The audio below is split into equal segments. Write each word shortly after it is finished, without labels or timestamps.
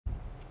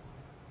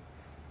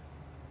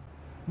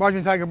Margie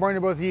and Ty, good morning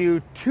to both of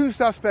you. Two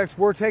suspects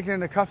were taken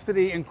into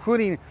custody,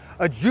 including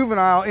a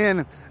juvenile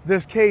in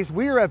this case.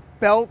 We are at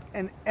Belt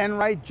and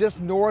Enright,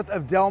 just north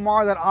of Del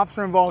Mar. That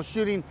officer-involved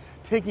shooting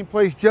taking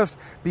place just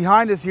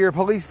behind us here.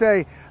 Police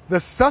say the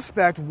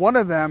suspect, one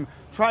of them,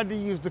 tried to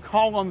use the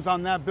columns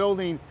on that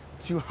building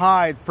to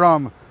hide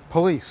from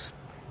police.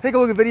 Take a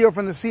look at video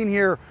from the scene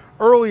here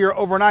earlier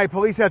overnight.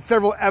 Police had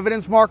several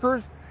evidence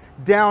markers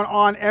down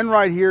on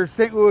Enright here.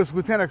 St. Louis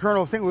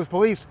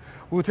Police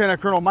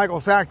Lieutenant Colonel Michael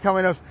Sack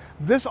telling us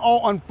this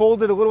all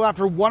unfolded a little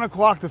after 1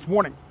 o'clock this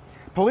morning.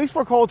 Police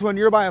were called to a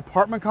nearby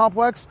apartment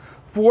complex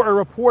for a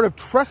report of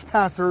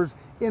trespassers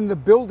in the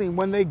building.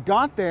 When they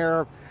got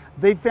there,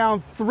 they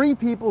found 3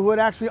 people who had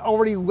actually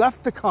already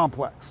left the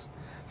complex.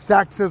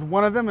 Sack says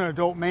one of them, an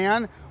adult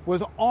man,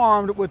 was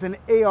armed with an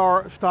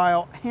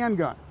AR-style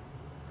handgun.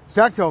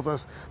 Sack tells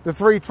us the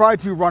 3 tried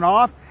to run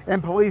off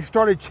and police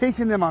started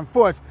chasing them on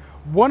foot.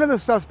 One of the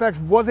suspects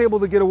was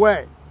able to get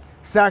away.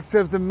 Sack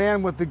says the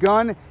man with the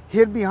gun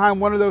hid behind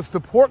one of those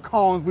support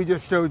columns we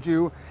just showed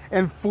you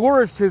and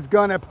flourished his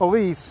gun at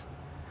police.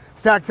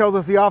 Sack tells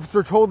us the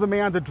officer told the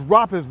man to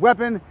drop his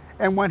weapon,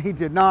 and when he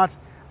did not,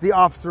 the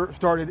officer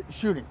started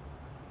shooting.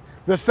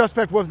 The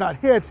suspect was not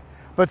hit,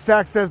 but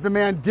Sack says the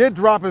man did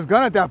drop his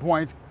gun at that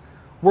point.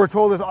 We're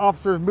told as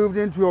officers moved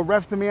in to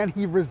arrest the man,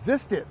 he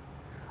resisted.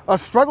 A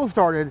struggle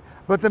started,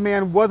 but the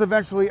man was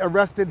eventually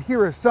arrested.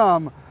 Here is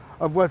some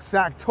of what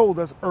Sack told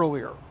us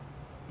earlier.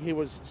 He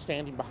was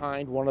standing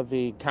behind one of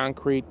the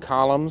concrete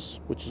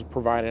columns, which is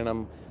providing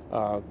him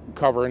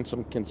cover and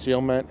some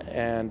concealment,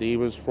 and he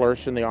was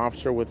flourishing the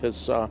officer with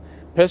his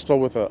pistol,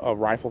 with a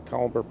rifle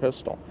caliber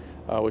pistol,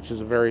 which is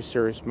a very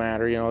serious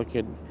matter. It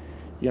could,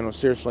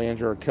 seriously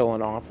injure or kill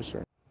an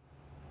officer.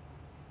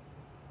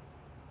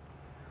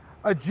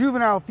 A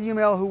juvenile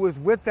female who was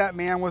with that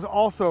man was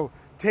also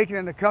taken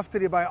into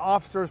custody by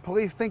officers.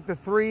 Police think the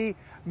 3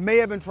 may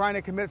have been trying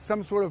to commit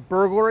some sort of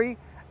burglary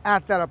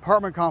at that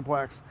apartment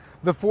complex.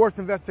 The Force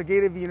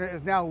Investigative Unit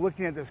is now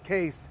looking at this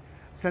case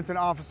since an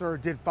officer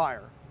did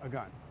fire a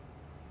gun.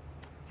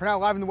 For now,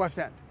 live in the West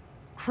End,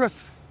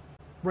 Chris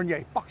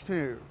Renier, Fox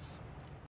News.